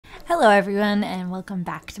Hello everyone and welcome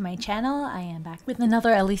back to my channel. I am back with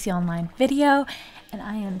another Alicia Online video and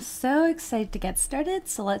I am so excited to get started,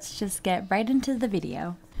 so let's just get right into the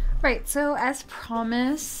video. Right, so as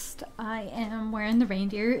promised, I am wearing the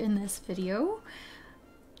reindeer in this video.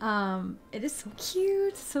 It is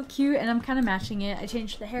so cute, and I'm kind of matching it. I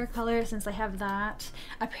changed the hair color since I have that.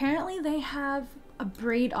 Apparently they have a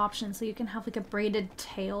braid option, so you can have like a braided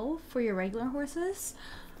tail for your regular horses.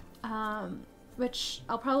 Which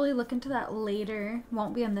I'll probably look into that later.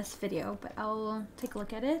 Won't be in this video, but I'll take a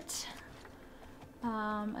look at it.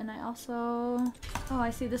 And I also... Oh, I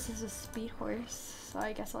see this is a speed horse, so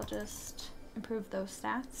I guess I'll just improve those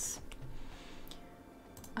stats.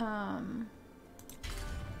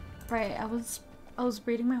 Right, I was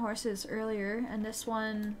breeding my horses earlier, and this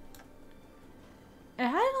one... It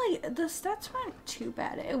had, like, the stats weren't too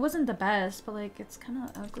bad. It wasn't the best, but, like, it's kind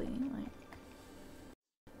of ugly, like...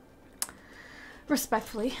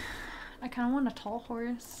 Respectfully, I kind of want a tall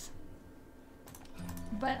horse,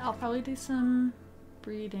 but I'll probably do some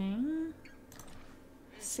breeding,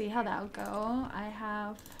 see how that'll go. I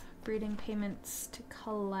have breeding payments to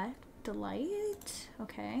collect. Delight,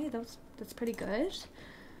 okay, that's pretty good.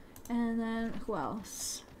 And then who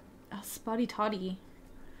else? Spotty Toddy.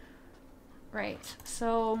 Right,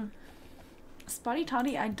 so Spotty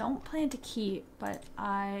Toddy I don't plan to keep, but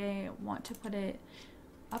I want to put it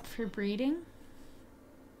up for breeding.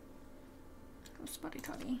 Spotty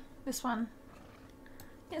Toddy. This one.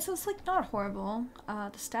 Yeah, so it's like not horrible.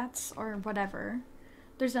 The stats or whatever.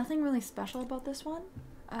 There's nothing really special about this one.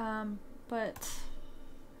 But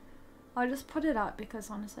I'll just put it up because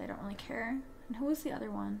honestly I don't really care. And who was the other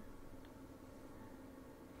one?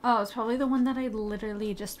 Oh, it's probably the one that I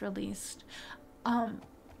literally just released. I'm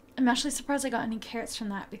actually surprised I got any carrots from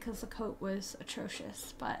that because the coat was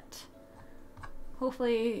atrocious, but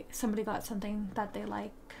hopefully somebody got something that they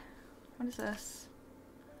like. What is this?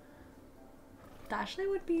 Dashley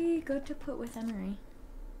would be good to put with Emery.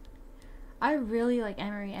 I really like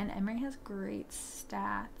Emery, and Emery has great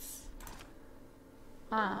stats.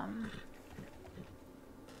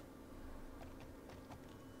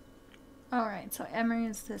 Alright, so Emery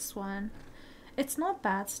is this one. It's not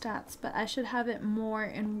bad stats, but I should have it more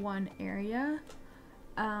in one area.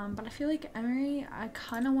 But I feel like Emery, I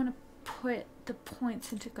kind of want to put the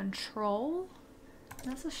points into control.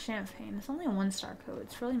 That's a champagne. It's only a 1-star code.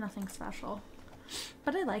 It's really nothing special.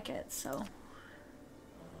 But I like it, so.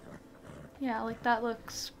 Yeah, like that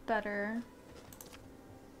looks better.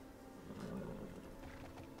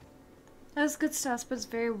 It has good stats, but it's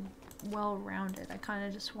very well rounded. I kind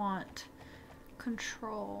of just want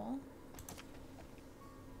control.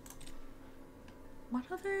 What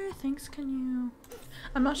other things can you...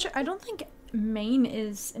 I'm not sure. I don't think Maine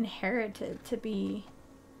is inherited to be...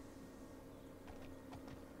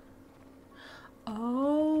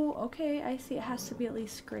 Oh, okay, I see. It has to be at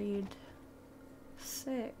least grade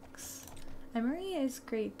 6. Emery is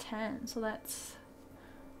grade 10, so that's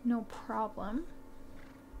no problem.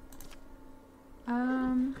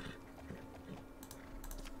 I'm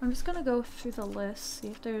just gonna go through the list, see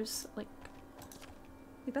if there's like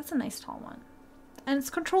that's a nice tall one. And it's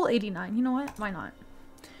control 89. You know what? Why not?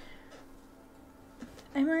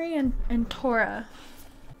 Emery and Tora.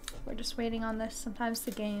 We're just waiting on this. Sometimes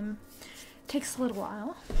the game takes a little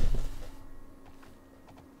while.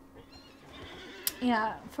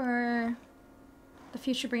 Yeah, for the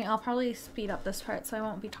future breeding, I'll probably speed up this part so I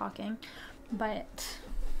won't be talking, but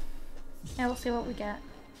yeah, we'll see what we get.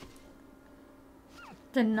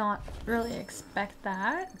 Did not really expect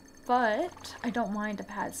that, but I don't mind if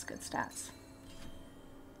it has good stats.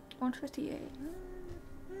 158.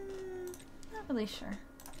 Not really sure.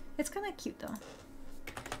 It's kind of cute though.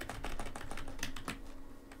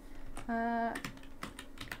 Oh.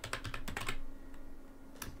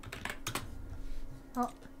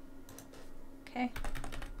 Okay.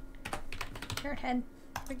 Carrot head.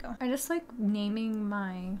 There we go. I just like naming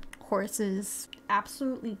my horses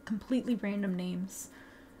absolutely, completely random names.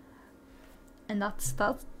 And that's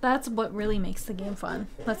what really makes the game fun.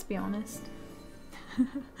 Let's be honest.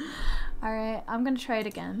 Alright, I'm gonna try it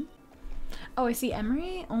again. Oh, I see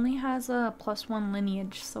Emery only has a +1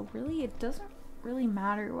 lineage, so really it doesn't really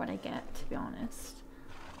matter what I get, to be honest.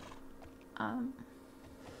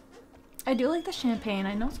 I do like the champagne.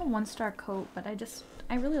 I know it's a 1-star coat, but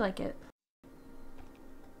I really like it.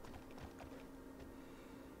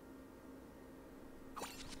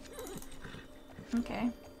 Okay.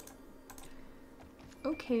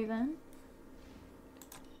 Okay then.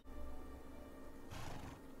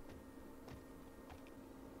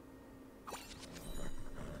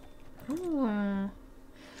 Ooh.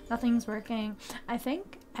 Nothing's working. I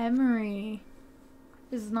think Emery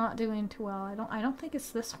is not doing too well. I don't think it's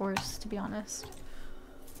this horse, to be honest.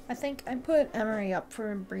 I think I put Emery up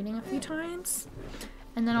for breeding a few times,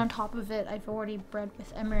 and then on top of it, I've already bred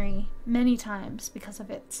with Emery many times because of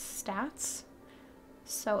its stats.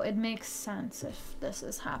 So it makes sense if this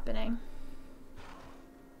is happening.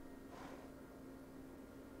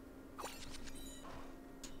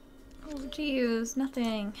 Oh geez,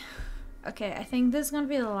 nothing. Okay, I think this is gonna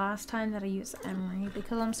be the last time that I use Emery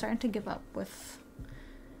because I'm starting to give up with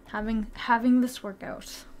having this work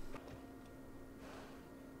out.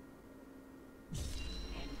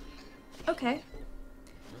 Okay.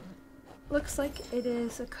 Looks like it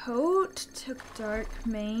is a coat, took dark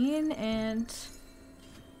mane, and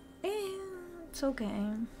it's okay.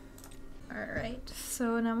 Alright,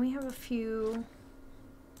 so now we have a few.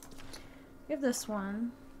 We have this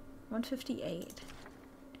one, 158.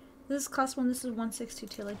 This is class 1, this is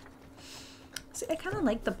 162. Like, see, I kind of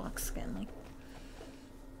like the buckskin. Like,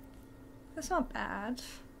 that's not bad.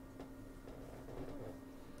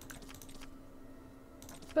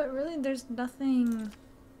 But really, there's nothing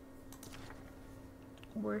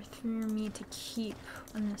worth for me to keep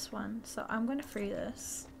on this one. So I'm gonna free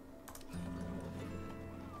this.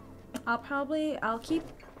 I'll keep,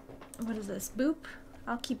 what is this, Boop?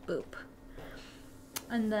 I'll keep Boop.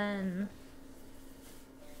 And then,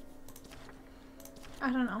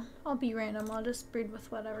 I don't know, I'll be random, I'll just breed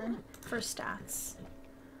with whatever for stats.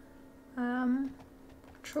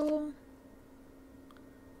 Patrol.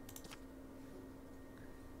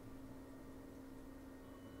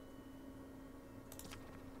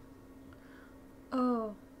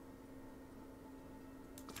 Oh.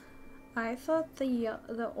 I thought the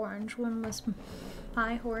orange one was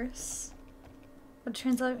my horse, but it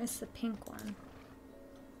turns out it's the pink one.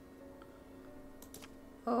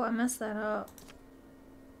 Oh, I messed that up.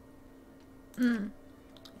 Did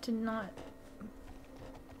not.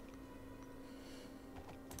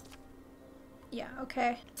 Yeah,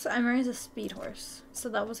 okay. So Emery is a speed horse, so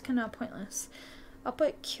that was kind of pointless. I'll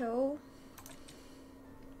put Kyo.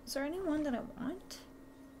 Is there anyone that I want?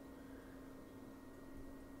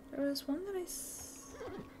 There was one that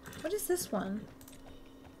what is this one?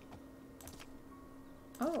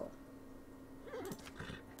 Oh.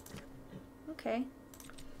 Okay.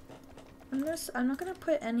 I'm not gonna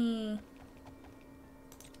put any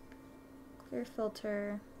clear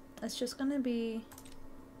filter. It's just gonna be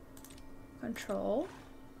control.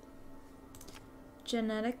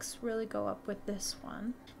 Genetics really go up with this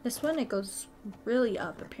one. This one, it goes really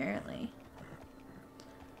up apparently.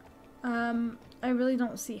 I really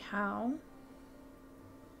don't see how.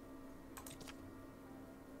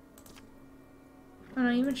 I'm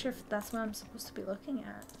not even sure if that's what I'm supposed to be looking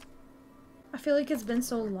at. I feel like it's been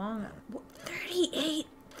so long. 38?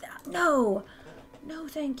 No! No,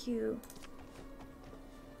 thank you.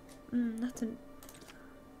 That's an...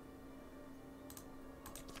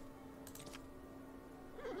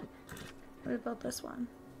 What about this one?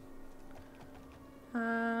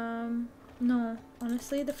 No.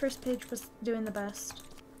 Honestly, the first page was doing the best.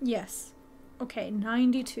 Yes. Okay,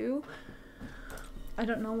 92. I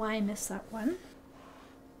don't know why I missed that one.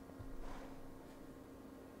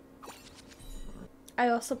 I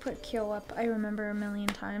also put Kyo up, I remember, a million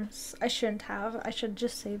times. I shouldn't have. I should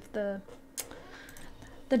just save the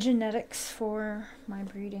genetics for my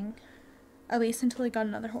breeding. At least until I got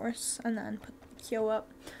another horse, and then put Kyo up.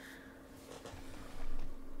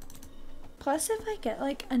 Plus, if I get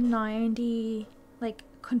like a 90 like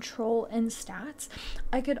control and stats,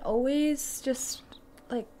 I could always just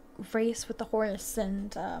like race with the horse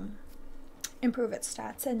and improve its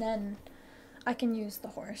stats, and then I can use the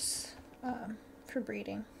horse for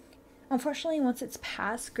breeding. Unfortunately, once it's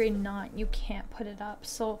past grade 9, you can't put it up,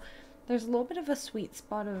 so there's a little bit of a sweet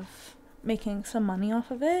spot of making some money off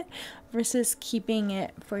of it versus keeping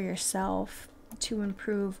it for yourself to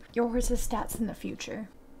improve your horse's stats in the future.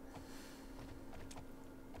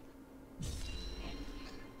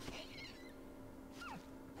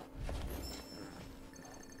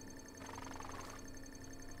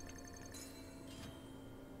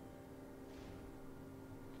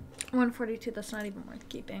 $142, that's not even worth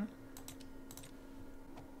keeping.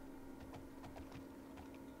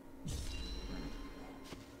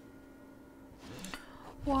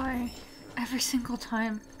 Why? Every single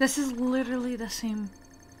time. This is literally the same.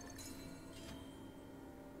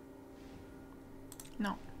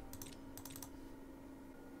 No.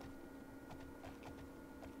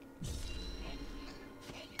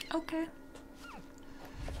 Okay.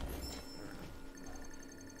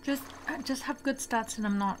 Just have good stats and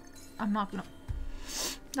I'm not gonna.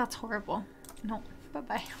 That's horrible. No.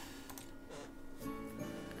 Bye-bye.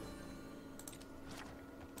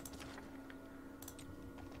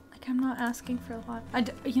 I'm not asking for a lot.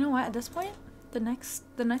 You know what? At this point, the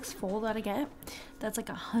next foal that I get, that's like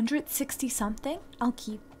 160 something. I'll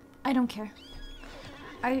keep. I don't care.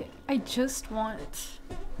 I just want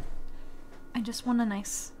a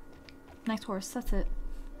nice horse. That's it.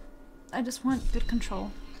 I just want good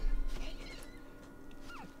control.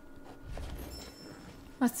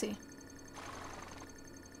 Let's see.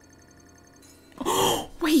 Oh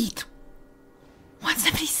wait,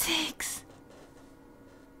 176.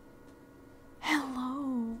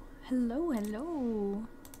 Hello.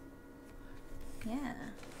 Yeah.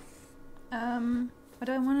 What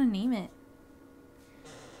do I want to name it?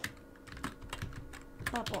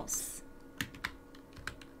 Bubbles.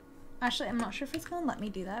 Actually, I'm not sure if it's gonna let me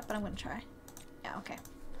do that, but I'm gonna try. Yeah, okay.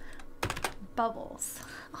 Bubbles.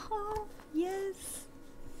 Oh, yes.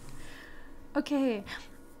 Okay.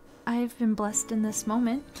 I've been blessed in this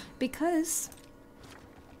moment because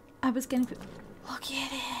I was gonna... Look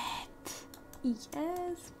at it!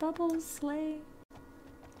 Yes, Bubbles sleigh.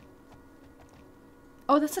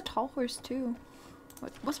 Oh, that's a tall horse too.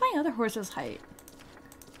 What's my other horse's height?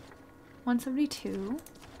 172,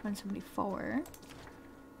 174,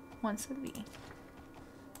 170.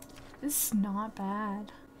 This is not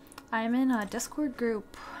bad. I'm in a Discord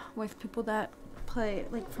group with people that play,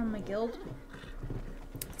 like, from my guild.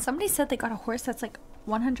 Somebody said they got a horse that's like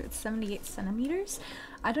 178 centimeters.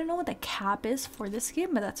 I don't know what the cap is for this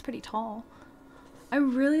game, but that's pretty tall. I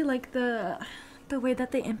really like the way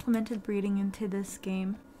that they implemented breeding into this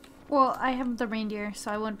game. Well, I have the reindeer,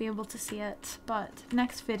 so I won't be able to see it, but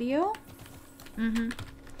next video,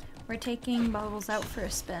 we're taking Bubbles out for a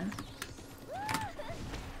spin.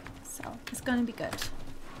 So, it's gonna be good.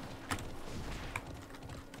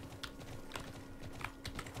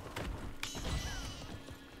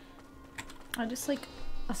 I just, like,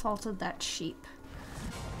 assaulted that sheep.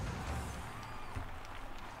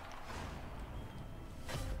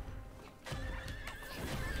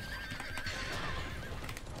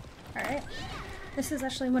 Alright. This is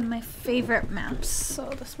actually one of my favorite maps, so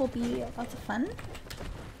this will be lots of fun.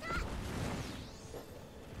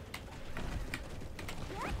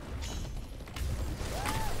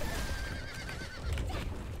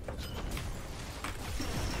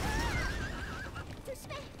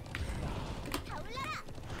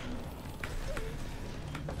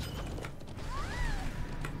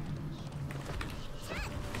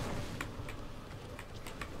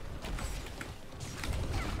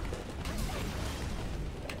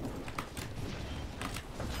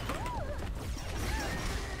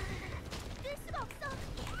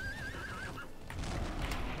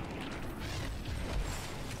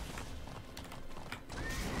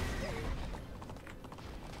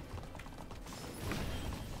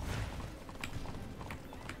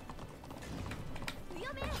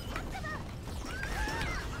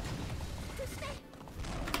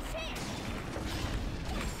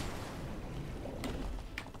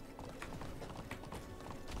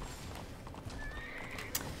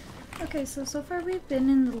 Okay, so far we've been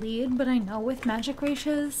in the lead, but I know with magic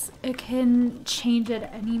races, it can change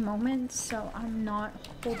at any moment, so I'm not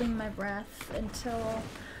holding my breath until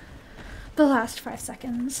the last 5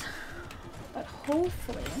 seconds. But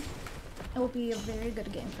hopefully, it will be a very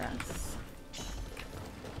good game for us.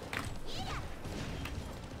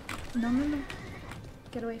 No.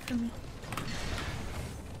 Get away from me.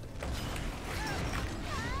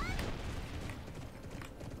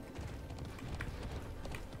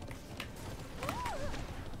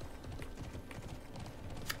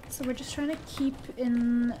 So we're just trying to keep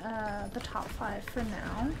in the top 5 for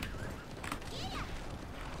now.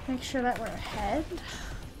 Make sure that we're ahead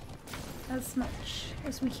as much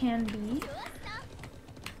as we can be.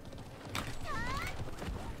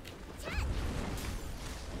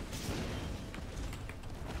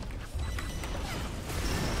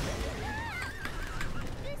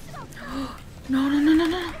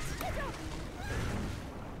 No.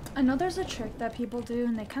 I know there's a trick that people do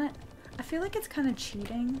and they I feel like it's kind of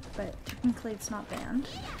cheating, but technically it's not banned,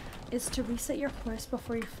 is to reset your horse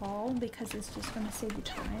before you fall because it's just going to save you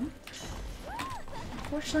time.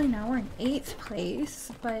 Unfortunately now we're in 8th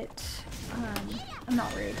place, but I'm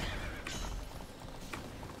not worried.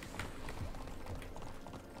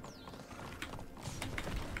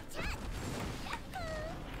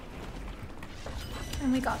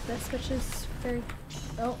 And we got this, which is very...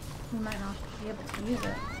 Oh, we might not be able to use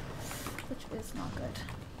it, which is not good.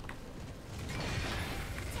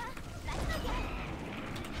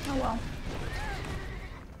 Oh well.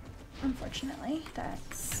 Unfortunately,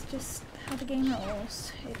 that's just how the game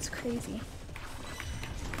rolls. It's crazy.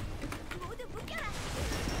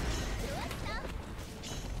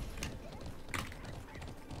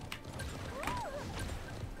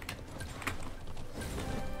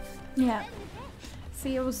 Yeah.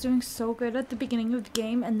 See, I was doing so good at the beginning of the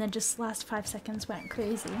game, and then just last 5 seconds went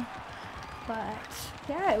crazy. But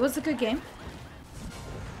yeah, it was a good game.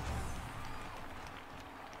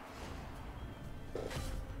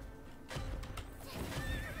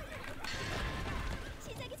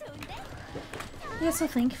 Yeah, so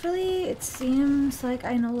thankfully it seems like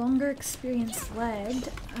I no longer experience lag,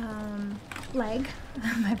 my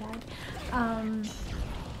bad.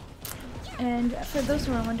 And for those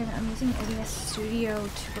who are wondering, I'm using OBS Studio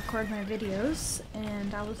to record my videos,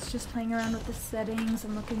 and I was just playing around with the settings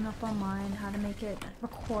and looking up online how to make it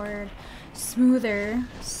record smoother,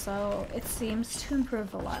 so it seems to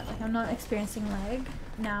improve a lot. Like, I'm not experiencing lag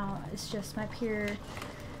now, it's just my pure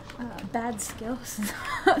bad skills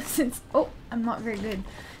since I'm not very good,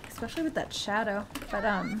 especially with that shadow, but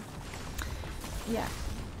yeah,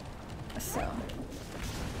 so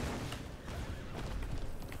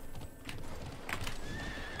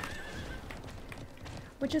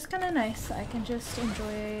which is kind of nice. I can just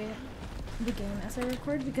enjoy the game as I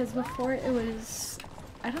record, because before it was,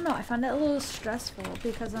 I don't know, I found it a little stressful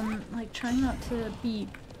because I'm like trying not to be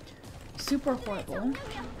super horrible,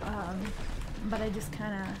 but I just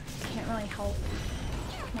kind of can't really help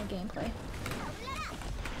my gameplay.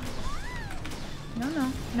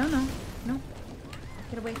 No.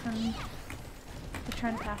 Get away from me. They're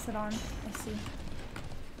trying to pass it on. I see.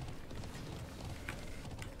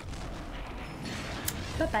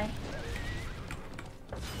 Bye-bye.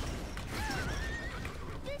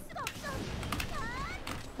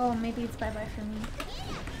 Oh, maybe it's bye-bye for me.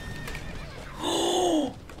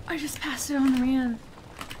 Oh! I just passed it on and ran.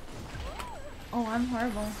 Oh, I'm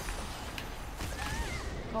horrible.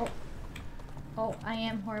 Oh, I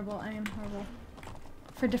am horrible. I am horrible.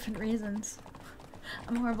 For different reasons.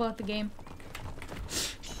 I'm horrible at the game.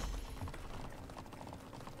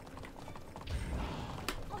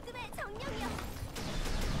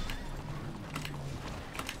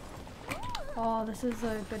 Oh, this is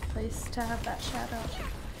a good place to have that shadow.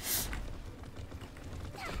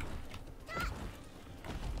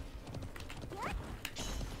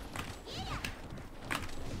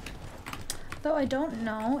 Though I don't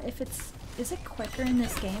know if is it quicker in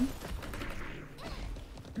this game?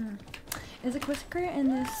 Is it quicker in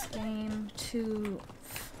this game to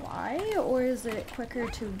fly, or is it quicker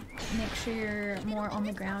to make sure you're more on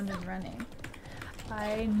the ground and running?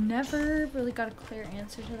 I never really got a clear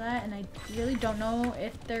answer to that, and I really don't know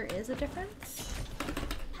if there is a difference.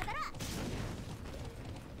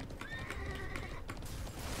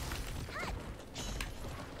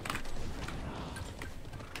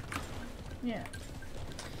 Yeah.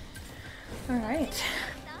 Alright.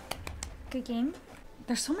 Good game.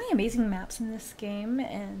 There's so many amazing maps in this game,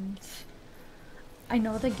 and I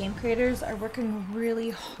know the game creators are working really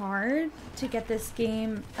hard to get this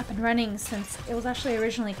game up and running, since it was actually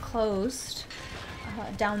originally closed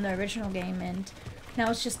down the original game, and now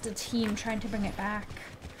it's just a team trying to bring it back.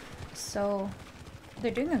 So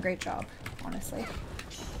they're doing a great job, honestly.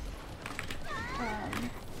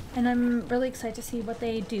 And I'm really excited to see what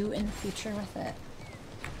they do in the future with it.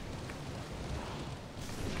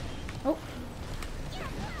 Oh.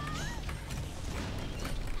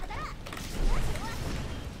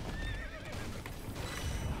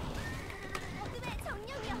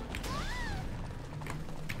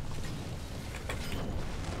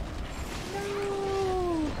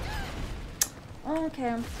 No.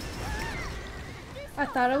 Okay. I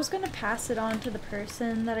thought I was gonna pass it on to the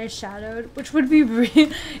person that I shadowed, which would be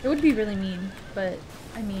it would be really mean, but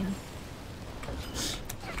I mean,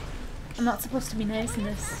 I'm not supposed to be nice in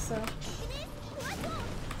this, so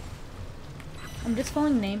I'm just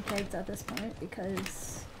following name tags at this point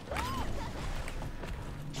because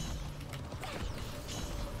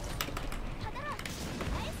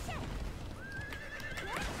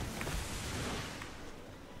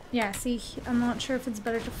yeah, see, I'm not sure if it's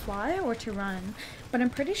better to fly or to run, but I'm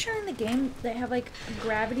pretty sure in the game they have like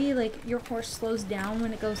gravity, like your horse slows down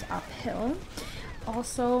when it goes uphill.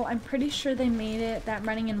 Also, I'm pretty sure they made it that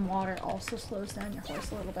running in water also slows down your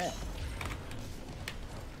horse a little bit.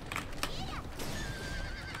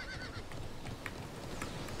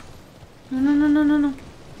 No. No!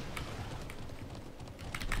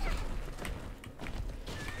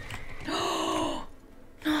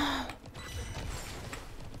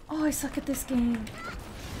 Oh, I suck at this game.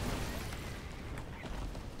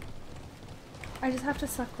 I just have to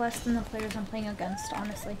suck less than the players I'm playing against,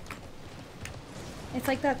 honestly. It's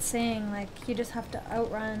like that saying, like, you just have to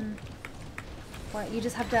outrun... What? You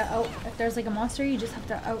just have to if there's like a monster, you just have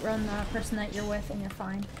to outrun the person that you're with and you're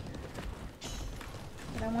fine.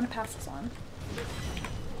 But I want to pass this on.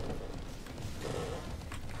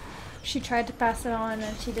 She tried to pass it on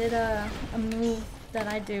and she did a move that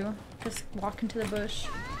I do. Just walk into the bush.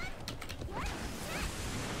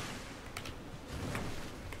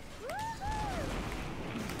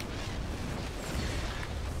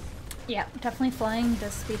 Yeah, definitely flying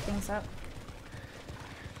does speed things up.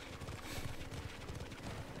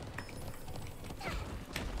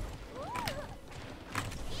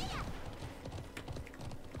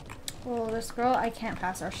 Well, this girl, I can't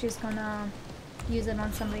pass her. She's gonna use it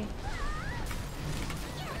on somebody.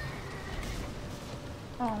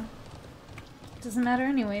 Oh. Doesn't matter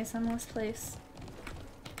anyways, I'm last place.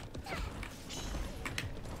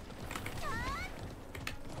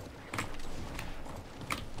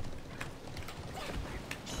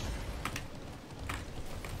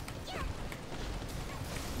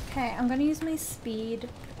 Okay, I'm gonna use my speed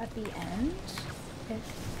at the end, if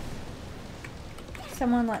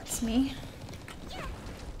someone lets me.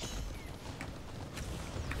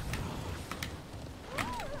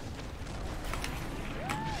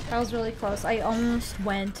 That was really close. I almost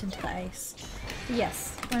went into the ice.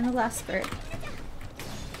 Yes, we're in the last spurt.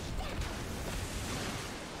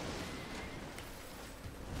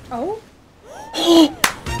 Oh?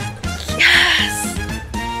 Yes!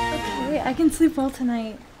 Okay, I can sleep well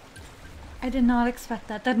tonight. I did not expect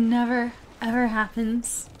that. That never, ever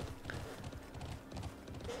happens.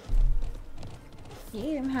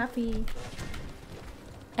 Yeah, I'm happy.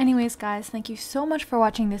 Anyways, guys, thank you so much for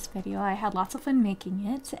watching this video. I had lots of fun making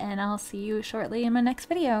it, and I'll see you shortly in my next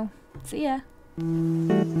video. See ya!